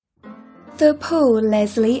The Paul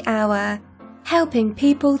Leslie Hour, helping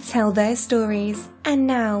people tell their stories. And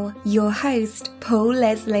now, your host, Paul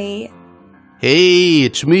Leslie. Hey,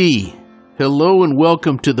 it's me. Hello and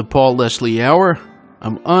welcome to the Paul Leslie Hour.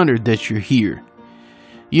 I'm honored that you're here.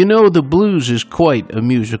 You know, the blues is quite a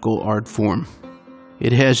musical art form.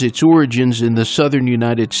 It has its origins in the Southern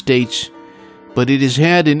United States, but it has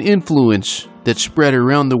had an influence that spread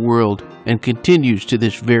around the world and continues to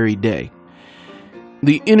this very day.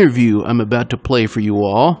 The interview I'm about to play for you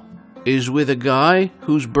all is with a guy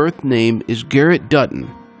whose birth name is Garrett Dutton,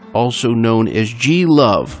 also known as G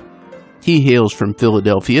Love. He hails from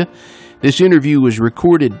Philadelphia. This interview was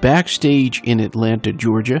recorded backstage in Atlanta,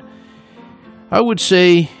 Georgia. I would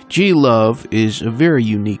say G Love is a very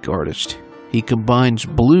unique artist. He combines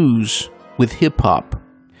blues with hip-hop.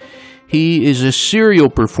 He is a serial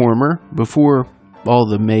performer. Before all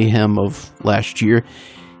the mayhem of last year,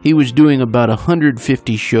 he was doing about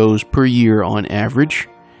 150 shows per year on average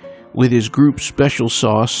with his group Special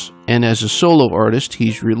Sauce, and as a solo artist,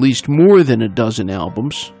 he's released more than a dozen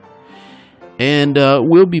albums. And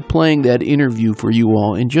we'll be playing that interview for you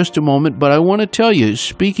all in just a moment, but I want to tell you,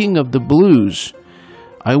 speaking of the blues,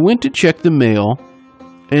 I went to check the mail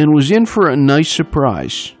and was in for a nice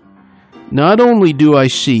surprise. Not only do I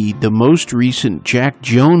see the most recent Jack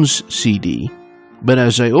Jones CD, but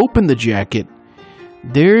as I open the jacket,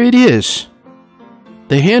 there it is,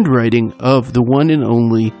 the handwriting of the one and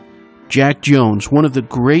only Jack Jones, one of the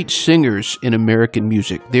great singers in American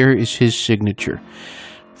music. There is his signature.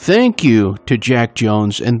 Thank you to Jack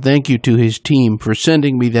Jones, and thank you to his team for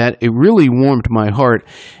sending me that. It really warmed my heart.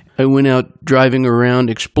 I went out driving around,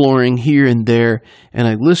 exploring here and there, and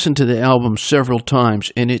I listened to the album several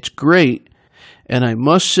times, and it's great. And I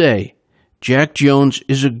must say, Jack Jones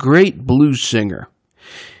is a great blues singer.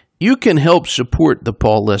 You can help support the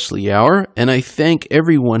Paul Leslie Hour, and I thank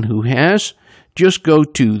everyone who has. Just go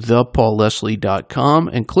to thepaulleslie.com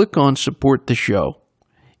and click on Support the Show.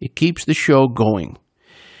 It keeps the show going.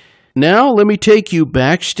 Now let me take you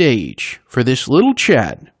backstage for this little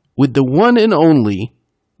chat with the one and only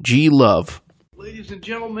G Love. Ladies and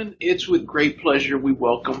gentlemen, it's with great pleasure we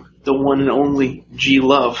welcome the one and only G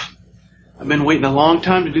Love. I've been waiting a long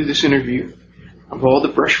time to do this interview. Of all the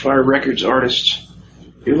Brushfire Records artists,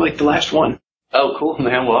 you're like the last one. Oh, cool,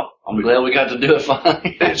 man. Well, I'm glad we got to do it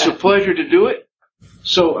finally. It's a pleasure to do it.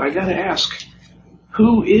 So I got to ask,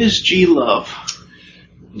 who is G Love?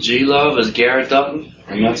 G Love is Garrett Dutton,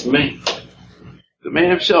 and that's me. The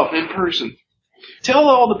man himself in person. Tell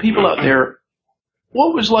all the people out there,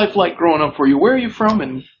 what was life like growing up for you? Where are you from,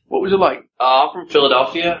 and what was it like? I'm from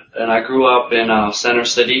Philadelphia, and I grew up in Center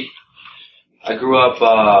City. I grew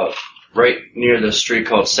up right near the street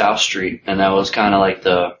called South Street, and that was kind of like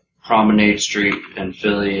the promenade street in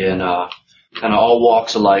Philly, and kind of all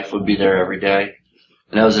walks of life would be there every day.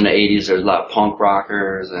 And that was in the 80s. There was a lot of punk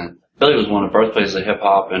rockers, and Philly was one of the birthplaces of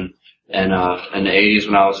hip-hop, and in the 80s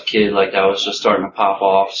when I was a kid, like that was just starting to pop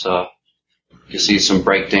off, so you could see some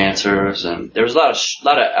break dancers, and there was a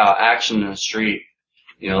lot of action in the street.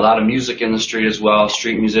 You know, a lot of music in the street as well,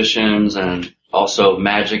 street musicians, and also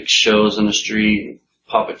magic shows in the street,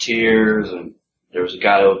 puppeteers, and there was a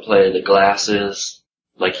guy who would play the glasses,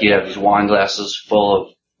 like he'd have these wine glasses full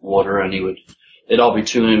of water, and it'd all be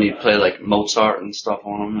tuned, and he'd play like Mozart and stuff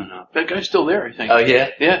on them. And that guy's still there, I think. Oh yeah,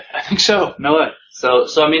 yeah, I think so. No way.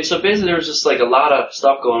 So basically there was just like a lot of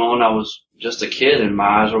stuff going on. I was just a kid, and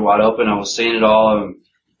my eyes were wide open. I was seeing it all. And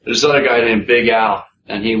there's this other guy named Big Al,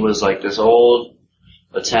 and he was like this old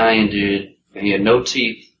Italian dude, and he had no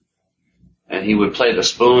teeth, and he would play the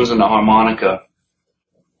spoons and the harmonica.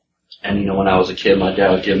 And, you know, when I was a kid, my dad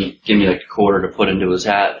would give me like a quarter to put into his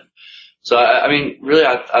hat. So, I mean, really,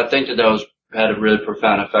 I think that had a really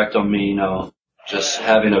profound effect on me, you know, just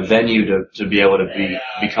having a venue to be able to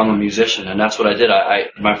become a musician. And that's what I did.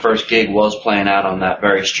 My first gig was playing out on that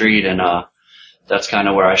very street, and that's kind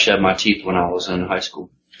of where I shed my teeth when I was in high school.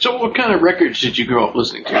 So what kind of records did you grow up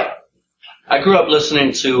listening to? I grew up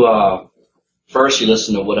listening to, first you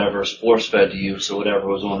listen to whatever is force fed to you, so whatever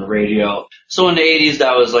was on the radio. So in the 80s,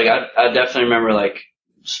 that was like, I definitely remember like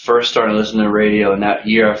first starting listening to the radio, and that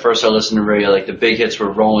year I first started listening to radio, like the big hits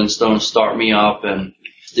were Rolling Stones' Start Me Up, and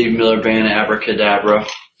Steve Miller Band, Abracadabra,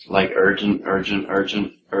 like urgent,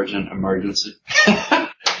 emergency.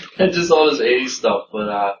 And just all this 80s stuff.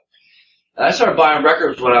 But I started buying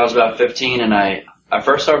records when I was about 15, and I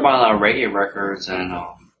first started buying a lot of reggae records, and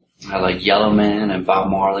I like Yellow Man and Bob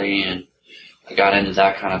Marley, and I got into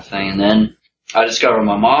that kind of thing. And then I discovered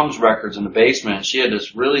my mom's records in the basement, and she had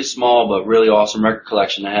this really small but really awesome record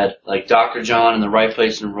collection that had like Dr. John in the Right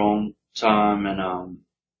Place and Wrong Time, and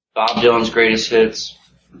Bob Dylan's Greatest Hits,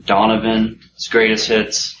 Donovan, his greatest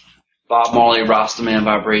hits, Bob Marley, Rastaman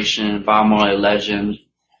Vibration, Bob Marley Legend,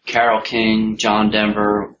 Carole King, John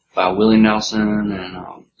Denver, Willie Nelson,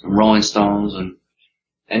 and some Rolling Stones,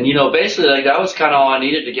 and you know, basically like that was kind of all I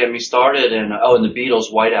needed to get me started. And and the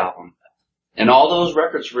Beatles' White Album, and all those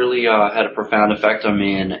records really had a profound effect on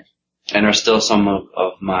me, and are still some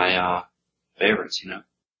of my favorites, you know.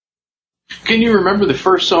 Can you remember the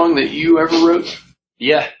first song that you ever wrote?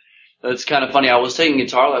 Yeah, it's kind of funny. I was taking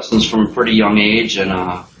guitar lessons from a pretty young age, and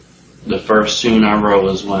the first tune I wrote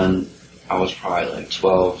was when I was probably like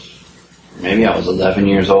 12, maybe I was 11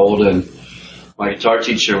 years old, and my guitar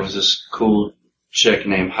teacher was this cool chick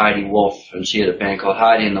named Heidi Wolf, and she had a band called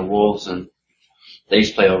Heidi and the Wolves, and they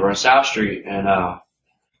used to play over on South Street, and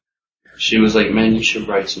she was like, man, you should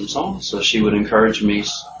write some songs. So she would encourage me,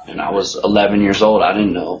 and I was 11 years old. I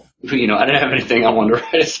didn't know, you know, I didn't have anything I wanted to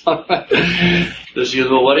write a song about. So she goes,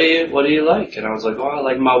 well, what do you like? And I was like, oh, I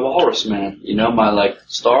like my Walrus Man, you know, my like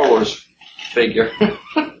Star Wars figure.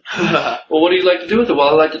 Well, what do you like to do with it? Well,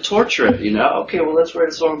 I like to torture it, you know. Okay, well, let's write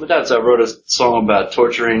a song about that. So I wrote a song about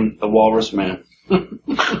torturing the Walrus Man.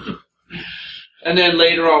 And then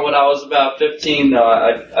later on, when I was about 15,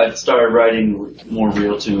 I started writing more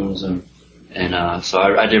real tunes, and so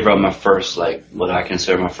I did write my first, like, what I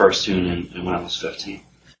consider my first tune when I was 15.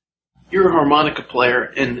 You're a harmonica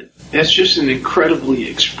player, and that's just an incredibly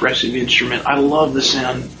expressive instrument. I love the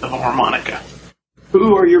sound of a harmonica.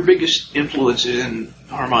 Who are your biggest influences in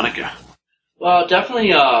harmonica? Well,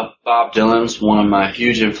 definitely Bob Dylan's one of my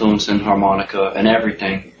huge influences in harmonica and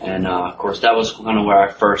everything. And, of course, that was kind of where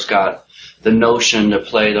I first got the notion to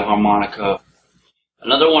play the harmonica.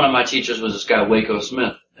 Another one of my teachers was this guy, Waco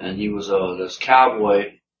Smith. And he was this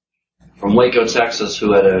cowboy from Waco, Texas,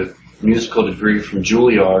 who had a musical degree from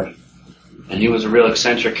Juilliard. And he was a real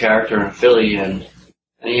eccentric character in Philly. And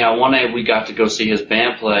anyhow, one day we got to go see his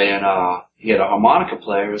band play, and he had a harmonica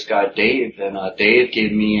player, this guy Dave, and Dave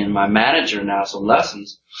gave me and my manager now some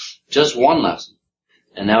lessons, just one lesson.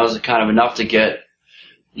 And that was kind of enough to get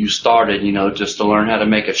you started, you know, just to learn how to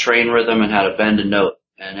make a train rhythm and how to bend a note.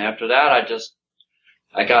 And after that,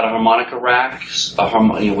 I got a harmonica rack,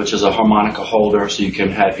 which is a harmonica holder, so you can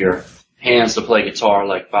have your hands to play guitar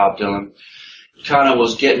like Bob Dylan. Kind of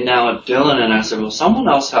was getting down at Dylan, and I said, well, someone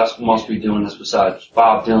else must be doing this besides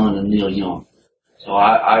Bob Dylan and Neil Young. So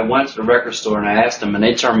I went to the record store and I asked them, and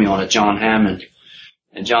they turned me on to John Hammond.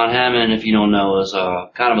 And John Hammond, if you don't know, is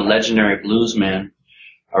kind of a legendary bluesman,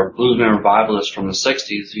 or bluesman revivalist from the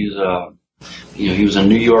 60s. He was a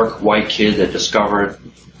New York white kid that discovered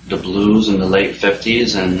the blues in the late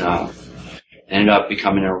 50s and ended up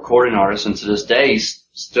becoming a recording artist. And to this day, he's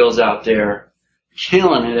still's out there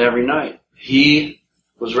killing it every night. He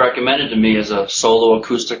was recommended to me as a solo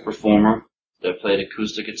acoustic performer that played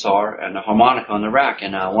acoustic guitar and a harmonica on the rack.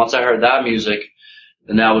 And once I heard that music,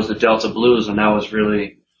 then that was the Delta Blues, and that was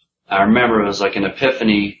really, I remember it was like an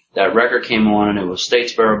epiphany. That record came on, and it was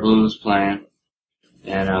Statesboro Blues playing,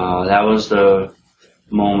 and that was the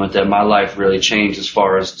moment that my life really changed as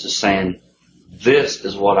far as just saying, this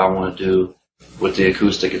is what I want to do with the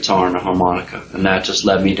acoustic guitar and the harmonica. And that just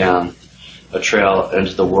led me down a trail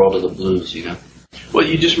into the world of the blues, you know. Well,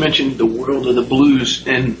 you just mentioned the world of the blues,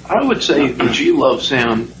 and I would say the G-Love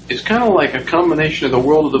sound is kind of like a combination of the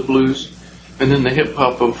world of the blues and then the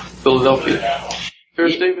hip-hop of Philadelphia. Fair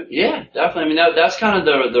statement? Yeah, definitely. I mean, that's kind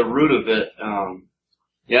of the root of it.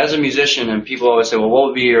 Yeah, as a musician, and people always say, well, what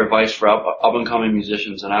would be your advice for up-and-coming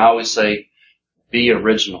musicians? And I always say, be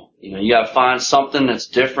original. You know, you got to find something that's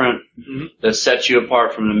different, that sets you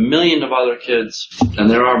apart from the million of other kids, and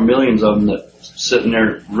there are millions of them that sit in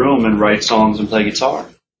their room and write songs and play guitar.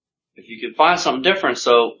 If you could find something different.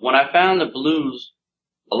 So when I found the blues,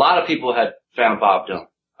 a lot of people had found Bob Dylan,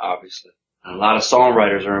 obviously. And a lot of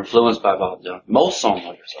songwriters are influenced by Bob Dylan. Most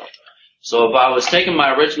songwriters are. So if I was taking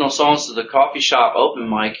my original songs to the coffee shop open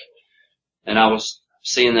mic, and I was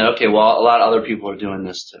seeing that, okay, well, a lot of other people are doing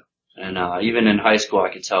this too. And even in high school,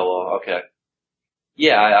 I could tell, well, okay,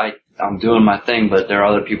 yeah, I'm doing my thing, but there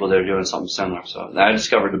are other people that are doing something similar. So I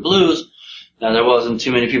discovered the blues. Now, there wasn't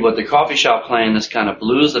too many people at the coffee shop playing this kind of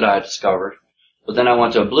blues that I had discovered. But then I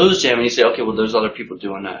went to a blues jam, and you say, okay, well, there's other people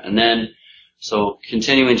doing that. And then, so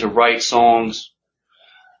continuing to write songs,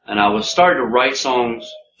 and I was starting to write songs,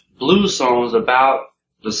 blues songs about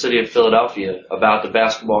the city of Philadelphia, about the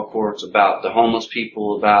basketball courts, about the homeless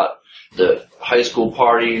people, about the high school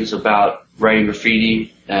parties, about writing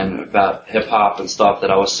graffiti, and about hip-hop and stuff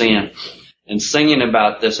that I was seeing, and singing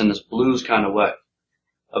about this in this blues kind of way.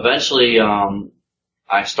 Eventually,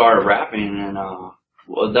 I started rapping, and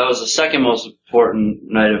well, that was the second most important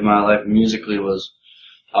night of my life musically, was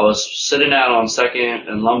I was sitting out on Second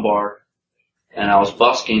and Lombard, and I was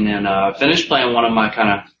busking, and I finished playing one of my kind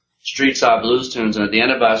of street side blues tunes, and at the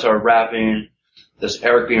end of it, I started rapping this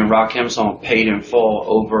Eric B. and Rakim song, Paid in Full,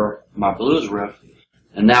 over my blues riff,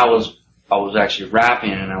 and I was actually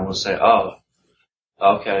rapping, and I would say, oh,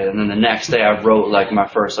 okay, and then the next day I wrote like my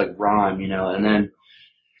first like rhyme, and then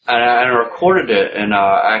I recorded it, and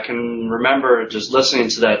I can remember just listening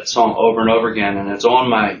to that song over and over again, and it's on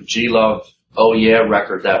my G Love Oh Yeah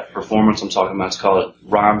record, that performance I'm talking about. It's called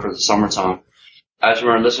Rhyme for the Summertime. I just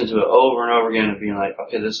remember listening to it over and over again and being like,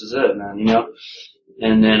 okay, this is it, man,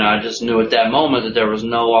 And then I just knew at that moment that there was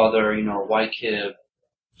no other, white kid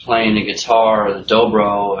playing the guitar or the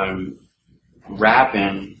dobro and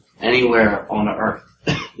rapping anywhere on the earth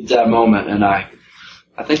at that moment. And I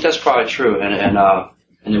think that's probably true.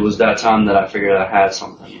 And it was that time that I figured I had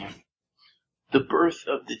something. The birth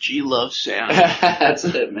of the G Love sound. That's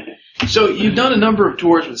it, man. So you've done a number of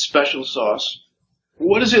tours with Special Sauce.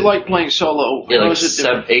 What is it like playing solo? Yeah,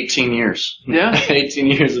 like 18 years. Yeah? 18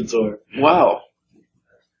 years of tour. Wow.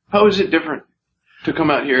 How is it different to come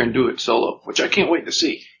out here and do it solo, which I can't wait to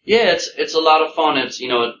see? Yeah, it's a lot of fun. It's,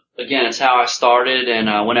 again, it's how I started,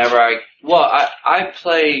 and whenever I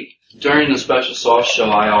play during the Special Sauce show,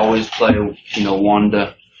 I always play, 1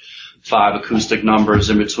 to 5 acoustic numbers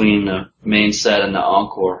in between the main set and the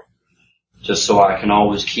encore, just so I can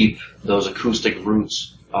always keep those acoustic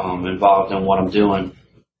roots involved in what I'm doing.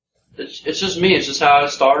 It's just me. It's just how I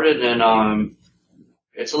started, and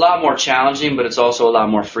it's a lot more challenging, but it's also a lot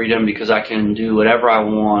more freedom because I can do whatever I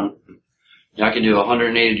want. I can do a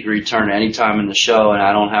 180-degree turn anytime in the show, and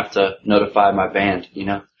I don't have to notify my band,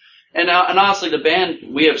 And honestly, the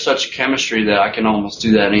band, we have such chemistry that I can almost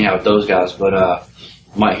do that anyhow with those guys, but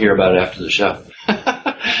might hear about it after the show.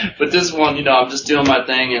 But this one, I'm just doing my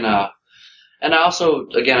thing, and I also,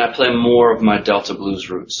 again, I play more of my Delta blues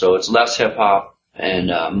roots, so it's less hip hop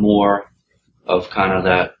and more of kind of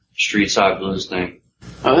that street side blues thing.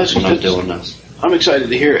 Oh, that's when I'm doing this. I'm excited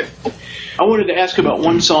to hear it. I wanted to ask about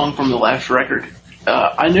one song from the last record.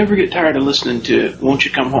 I never get tired of listening to "Won't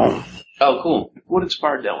You Come Home." Oh, cool. What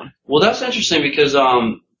inspired that one? Well, that's interesting because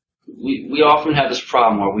we often have this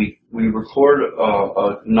problem where we record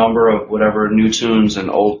a number of whatever new tunes and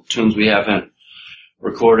old tunes we haven't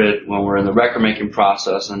recorded when we're in the record making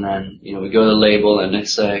process, and then we go to the label and they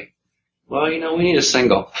say, well, we need a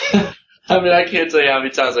single. I mean, I can't tell you how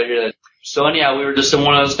many times I hear that. So anyhow, we were just in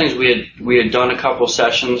one of those things. We had done a couple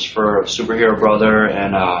sessions for Superhero Brother,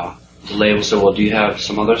 and the label said, well, do you have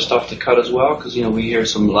some other stuff to cut as well? Because we hear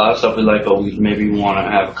a lot of stuff we like, but we maybe want to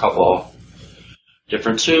have a couple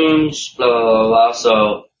different tunes, blah, blah, blah.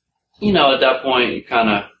 So, at that point, you're kind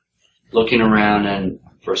of looking around and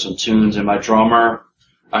for some tunes. And my drummer,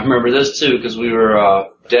 I remember this too, because we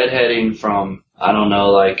were deadheading from, I don't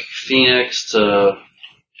know, like Phoenix to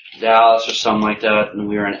Dallas or something like that, and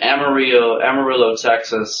we were in Amarillo,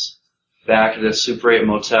 Texas, back at this Super 8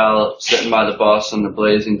 motel, sitting by the bus in the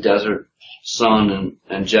blazing desert sun,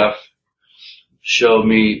 and Jeff showed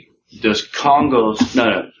me this congos.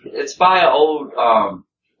 No, it's by an old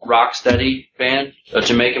Rocksteady band, a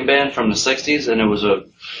Jamaican band from the 60s, and it was a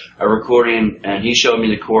recording, and he showed me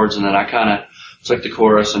the chords, and then I kind of took the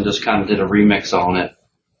chorus and just kind of did a remix on it.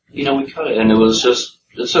 We cut it, and it's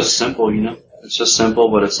just simple, It's just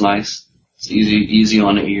simple, but it's nice. It's easy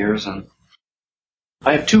on the ears. And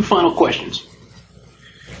I have 2 final questions.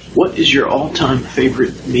 What is your all-time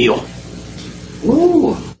favorite meal?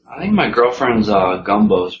 Ooh, I think my girlfriend's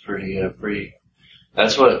gumbo is pretty.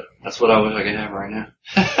 That's what I wish I could have right now.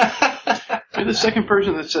 You're the second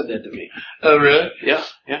person that said that to me. Oh, really? Yeah.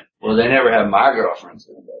 Well, they never had my girlfriends.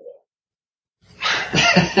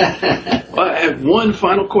 Well, I have one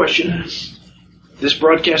final question. This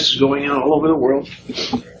broadcast is going out all over the world.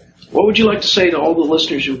 What would you like to say to all the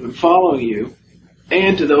listeners who've been following you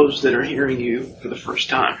and to those that are hearing you for the first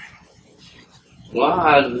time? Well,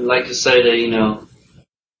 I'd like to say that,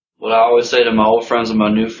 what I always say to my old friends and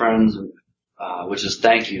my new friends, which is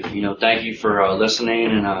thank you. Thank you for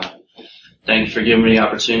listening, and thank you for giving me the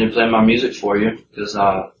opportunity to play my music for you, because,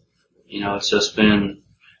 it's just been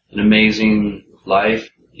an amazing life.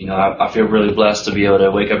 I feel really blessed to be able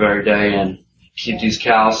to wake up every day and keep these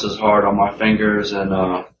calluses hard on my fingers and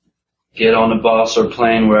get on the bus or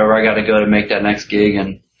plane wherever I got to go to make that next gig,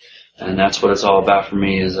 and that's what it's all about for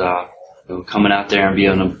me is coming out there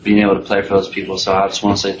and being able to play for those people. So I just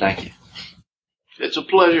want to say thank you. It's a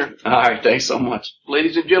pleasure. All right, thanks so much,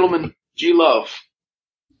 ladies and gentlemen. G Love.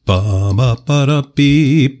 Ba ba ba da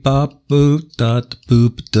beep ba boop da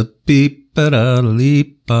boop da beep ba da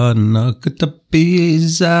leap ba knock da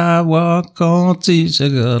bees. I walk on teach a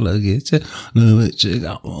girl a get it. No, it's a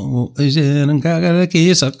got oh, is it and got a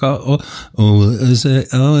kiss a got oh, is it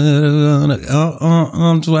I'm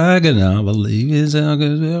swagging. I believe it's a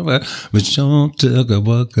good but don't take a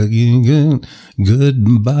walk again.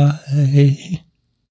 Goodbye.